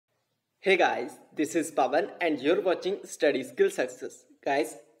Hey guys, this is Pawan and you're watching Study Skill Success.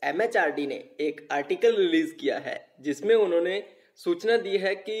 Guys, MHRD ने एक article release किया है जिसमें उन्होंने सूचना दी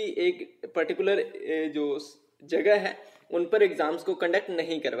है कि एक पर्टिकुलर जो जगह है उन पर एग्जाम्स को कंडक्ट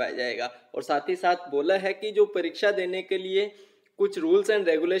नहीं करवाया जाएगा और साथ ही साथ बोला है कि जो परीक्षा देने के लिए कुछ रूल्स एंड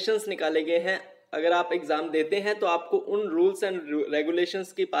रेगुलेशंस निकाले गए हैं, अगर आप एग्जाम देते हैं तो आपको उन रूल्स एंड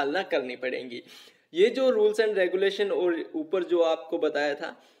रेगुलेशंस की पालना करनी पड़ेगी। ये जो रूल्स एंड रेगुलेशन और ऊपर जो आपको बताया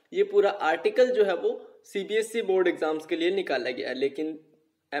था, ये पूरा आर्टिकल जो है वो सीबीएसई बोर्ड एग्जाम्स के लिए निकाला गया है, लेकिन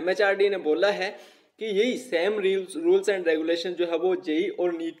एमएचआरडी ने बोला है कि यही सेम रूल्स एंड रेगुलेशन जो है वो जेई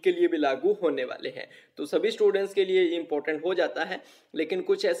और नीट के लिए भी लागू होने वाले हैं। तो सभी स्टूडेंट्स के लिए इम्पोर्टेंट हो जाता है, लेकिन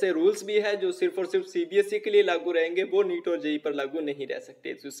कुछ ऐसे रूल्स भी है जो सिर्फ और सिर्फ सीबीएसई के लिए लागू रहेंगे, वो नीट और जेई पर लागू नहीं रह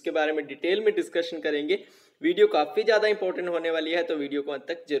सकते। तो इसके बारे में डिटेल में डिस्कशन करेंगे। वीडियो काफ़ी ज़्यादा इंपॉर्टेंट होने वाली है, तो वीडियो को अंत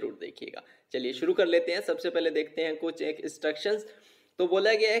तक जरूर देखिएगा। चलिए शुरू कर लेते हैं। सबसे पहले देखते हैं कुछ एक इंस्ट्रक्शंस। तो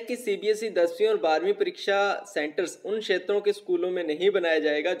बोला गया है कि सीबीएसई 10वीं और 12वीं परीक्षा सेंटर्स उन क्षेत्रों के स्कूलों में नहीं बनाया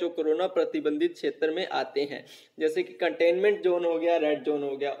जाएगा जो कोरोना प्रतिबंधित क्षेत्र में आते हैं, जैसे कि कंटेनमेंट जोन हो गया, रेड जोन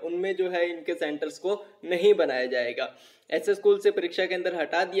हो गया, उनमें जो है इनके सेंटर्स को नहीं बनाया जाएगा। ऐसे स्कूल से परीक्षा केंद्र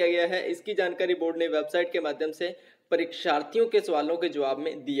हटा दिया गया है। इसकी जानकारी बोर्ड ने वेबसाइट के माध्यम से परीक्षार्थियों के सवालों के जवाब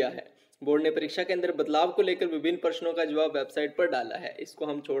में दिया है। बोर्ड ने परीक्षा के अंदर बदलाव को लेकर विभिन्न प्रश्नों का जवाब वेबसाइट पर डाला है। इसको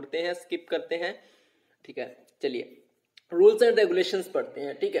हम छोड़ते हैं, स्किप करते हैं। ठीक है, चलिए रूल्स एंड रेगुलेशंस पढ़ते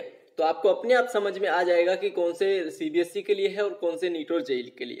हैं। ठीक है, तो आपको अपने आप समझ में आ जाएगा कि कौन से सीबीएसई के लिए है और कौन से नीट और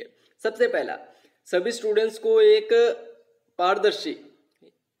जेई के लिए। सबसे पहला, सभी स्टूडेंट्स को एक पारदर्शी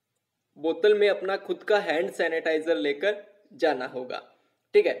बोतल में अपना खुद का हैंड सैनिटाइजर लेकर जाना होगा।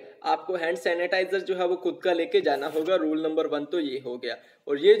 ठीक है, आपको हैंड सैनिटाइजर जो है वो खुद का लेके जाना होगा। रूल नंबर 1 तो ये हो गया,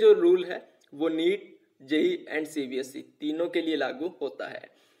 और ये जो रूल है वो नीट, जेई एंड सीबीएसई तीनों के लिए लागू होता है।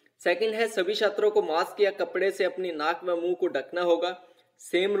 सेकंड है, सभी छात्रों को मास्क या कपड़े से अपनी नाक व मुंह को ढकना होगा।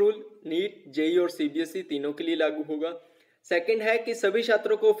 सेम रूल नीट, जेई और सीबीएसई तीनों के लिए लागू होगा। सेकंड है कि सभी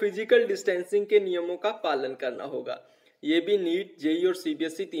छात्रों को फिजिकल डिस्टेंसिंग के नियमों का पालन करना होगा। ये भी नीट, जेई और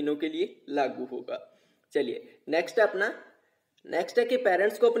सीबीएसई तीनों के लिए लागू होगा। चलिए नेक्स्ट है कि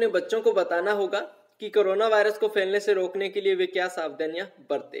पेरेंट्स को अपने बच्चों को बताना होगा कि कोरोना वायरस को फैलने से रोकने के लिए वे क्या सावधानियां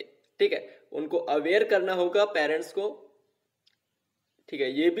बरते। ठीक है, उनको अवेयर करना होगा पेरेंट्स को। ठीक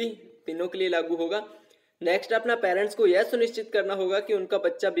है, ये भी तीनों के लिए लागू होगा। नेक्स्ट, अपना पेरेंट्स को यह सुनिश्चित करना होगा कि उनका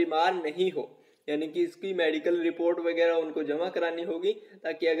बच्चा बीमार नहीं हो, यानी कि इसकी मेडिकल रिपोर्ट वगैरह उनको जमा करानी होगी,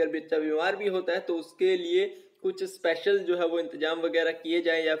 ताकि अगर बच्चा बीमार भी होता है तो उसके लिए कुछ स्पेशल जो है वो इंतजाम वगैरह किए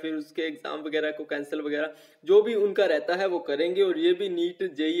जाए, या फिर उसके एग्जाम वगैरह को कैंसिल वगैरह जो भी उनका रहता है वो करेंगे। और ये भी नीट,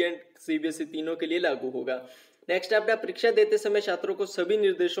 जेई एंड सीबीएसई तीनों के लिए लागू होगा। नेक्स्ट, अपना परीक्षा देते समय छात्रों को सभी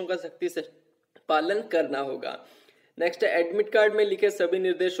निर्देशों का सख्ती से पालन करना होगा। नेक्स्ट, एडमिट कार्ड में लिखे सभी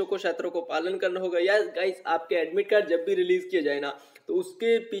निर्देशों को छात्रों को पालन करना होगा। या गाइस, आपके एडमिट कार्ड जब भी रिलीज किया जाए ना, तो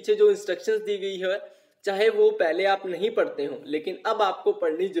उसके पीछे जो इंस्ट्रक्शंस दी गई है, चाहे वो पहले आप नहीं पढ़ते हो, लेकिन अब आपको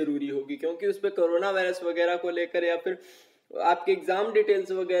पढ़नी जरूरी होगी, क्योंकि उस पर कोरोना वायरस वगैरह को लेकर या फिर आपके एग्जाम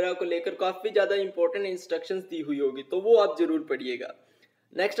डिटेल्स वगैरह को लेकर काफी ज्यादा इंपॉर्टेंट इंस्ट्रक्शंस दी हुई होगी, तो वो आप जरूर पढ़िएगा।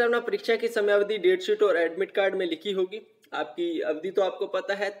 नेक्स्ट, अपना परीक्षा की समयावधि डेट शीट और एडमिट कार्ड में लिखी होगी। आपकी अवधि तो आपको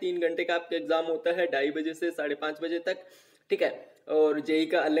पता है, 3 घंटे का आपका एग्जाम होता है, 2:30 बजे से 5:30 बजे तक। ठीक है, और जेई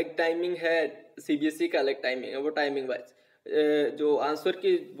का अलग टाइमिंग है, सीबीएसई का अलग टाइमिंग है। वो टाइमिंग वाइज जो आंसर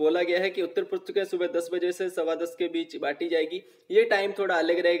की बोला गया है कि उत्तर पुस्तिका सुबह 10 बजे से 10:15 के बीच बांटी जाएगी। ये टाइम थोड़ा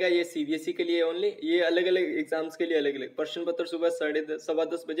अलग रहेगा, ये सीबीएसई के लिए ओनली, ये अलग अलग एग्जाम्स के लिए अलग अलग। प्रश्न पत्र सुबह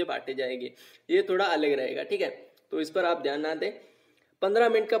 10:30 बजे बांटे जाएंगे, ये थोड़ा अलग रहेगा। ठीक है, तो इस पर आप ध्यान ना दें। 15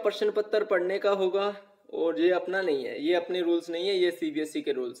 मिनट का प्रश्न पत्र पढ़ने का होगा, और ये अपना नहीं है, ये अपने रूल्स नहीं है, ये सीबीएसई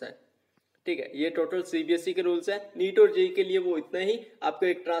के रूल्स हैं। ठीक है, ये टोटल सीबीएसई के रूल्स हैं। नीट और जेई के लिए वो इतना ही, आपको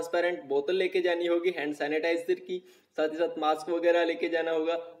एक ट्रांसपेरेंट बोतल लेके जानी होगी हैंड सैनिटाइजर की, साथ ही साथ मास्क वगैरह लेके जाना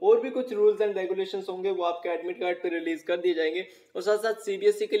होगा, और भी कुछ रूल्स एंड रेगुलेशंस होंगे, वो आपके एडमिट कार्ड पे रिलीज कर दिए जाएंगे। और साथ साथ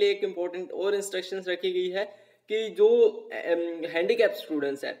सीबीएसई के लिए एक इंपॉर्टेंट और इंस्ट्रक्शंस रखी गई है कि जो हैंडीकैप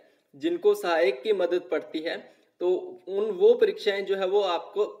स्टूडेंट्स हैं, जिनको सहायक की मदद पड़ती है, तो वो परीक्षाएं जो है वो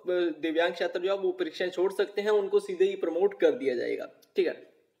आपको, दिव्यांग छात्र जो है वो परीक्षाएं छोड़ सकते हैं, उनको सीधे ही प्रमोट कर दिया जाएगा। ठीक है,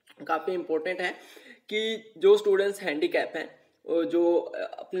 काफी इंपॉर्टेंट है कि जो स्टूडेंट्स हैंडीकैप हैं, जो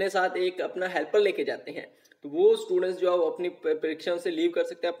अपने साथ एक अपना हेल्पर लेके जाते हैं, तो वो स्टूडेंट्स जो है वो अपनी परीक्षाओं से लीव कर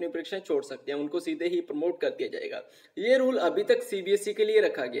सकते हैं, अपनी परीक्षाएं छोड़ सकते हैं, उनको सीधे ही प्रमोट कर दिया जाएगा। ये रूल अभी तक सीबीएसई के लिए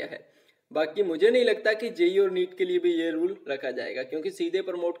रखा गया है। बाकी मुझे नहीं लगता कि जेई और नीट के लिए भी ये रूल रखा जाएगा, क्योंकि सीधे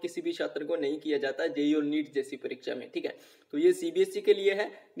प्रमोट किसी भी छात्र को नहीं किया जाता जेई और नीट जैसी परीक्षा में। ठीक है, तो ये सीबीएसई के लिए है।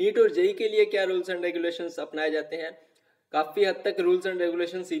 नीट और जेई के लिए क्या रूल्स एंड रेगुलेशंस अपनाए जाते हैं? काफी हद तक रूल्स एंड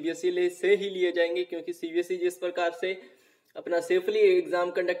रेगुलेशन सीबीएसई से ही लिए जाएंगे, क्योंकि सीबीएसई जिस प्रकार से अपना सेफली एग्जाम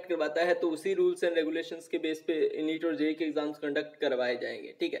कंडक्ट करवाता है, तो उसी रूल्स एंड रेगुलेशंस के बेस पे नीट और जेई के एग्जाम्स कंडक्ट करवाए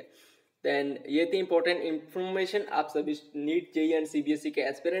जाएंगे। ठीक है, देन ये थी इंपॉर्टेंट इन्फॉर्मेशन आप सभी नीट जेईई एंड सीबीएसई के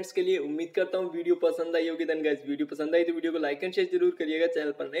एस्पिरेंट्स के लिए। उम्मीद करता हूँ वीडियो पसंद आई होगी। देन गाइस वीडियो पसंद आई तो वीडियो को लाइक एंड शेयर जरूर करिएगा।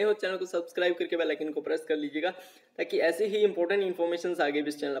 चैनल पर नए हो चैनल को सब्सक्राइब करके बेल आइकन को प्रेस कर लीजिएगा ताकि ऐसे ही इंपॉर्टेंट इन्फॉर्मेशन आगे भी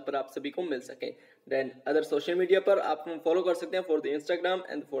इस चैनल पर आप सभी को मिल सके। देन अदर सोशल मीडिया पर आप फॉलो कर सकते हैं for the Instagram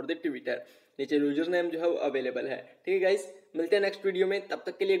and for the Twitter. नीचे यूजर नेम जो है वो अवेलेबल है। ठीक है गाइस, मिलते हैं नेक्स्ट वीडियो में, तब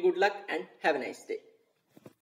तक के लिए good luck and have a nice day.